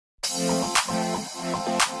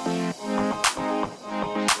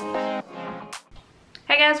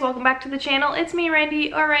guys, welcome back to the channel. It's me,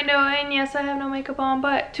 Randy, or Rando, and yes, I have no makeup on,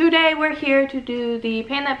 but today we're here to do the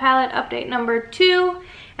Pan That Palette update number 2,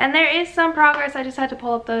 and there is some progress. I just had to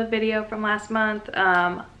pull up the video from last month.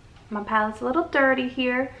 My palette's a little dirty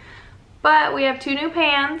here, but we have 2 new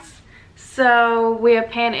pans. So we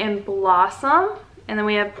have Pan in Blossom, and then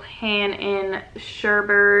we have Pan in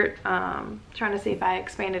Sherbet. Trying to see if I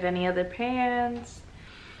expanded any other pans.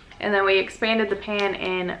 And then we expanded the pan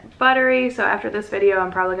in Buttery. So after this video,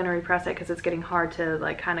 I'm probably going to repress it because it's getting hard to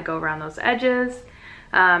like kind of go around those edges.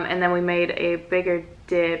 And then we made a bigger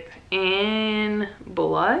dip in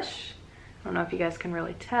Blush. I don't know if you guys can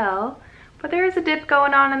really tell, but there is a dip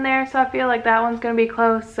going on in there. So I feel like that one's going to be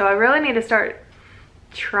close. So I really need to start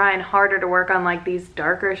trying harder to work on like these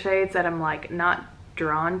darker shades that I'm like not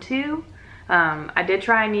drawn to. I did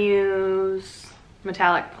try and use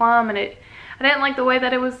Metallic Plum, and I didn't like the way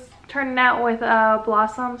that it was turning out with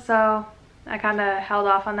Blossom, so I kind of held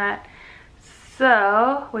off on that.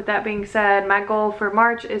 So with that being said, my goal for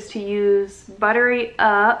March is to use Buttery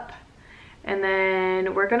up, and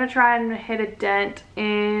then we're gonna try and hit a dent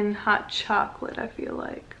in Hot Chocolate. I feel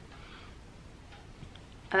like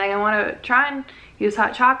I think I want to try and use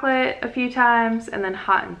Hot Chocolate a few times and then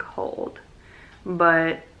Hot and Cold,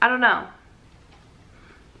 but I don't know.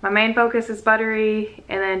 My main focus is Buttery,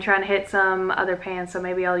 and then trying to hit some other pans. So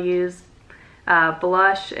maybe I'll use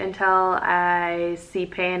Blush until I see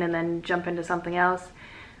Pan and then jump into something else.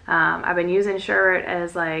 I've been using Sherbet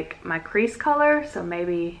as like my crease color, so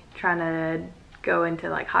maybe trying to go into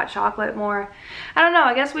like Hot Chocolate more. I don't know,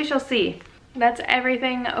 I guess we shall see. That's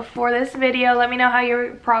everything for this video. Let me know how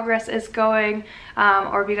your progress is going,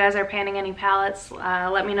 or if you guys are panning any palettes,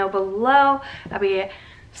 let me know below. I'll be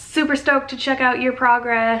super stoked to check out your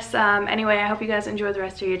progress. Anyway, I hope you guys enjoy the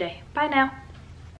rest of your day. Bye now.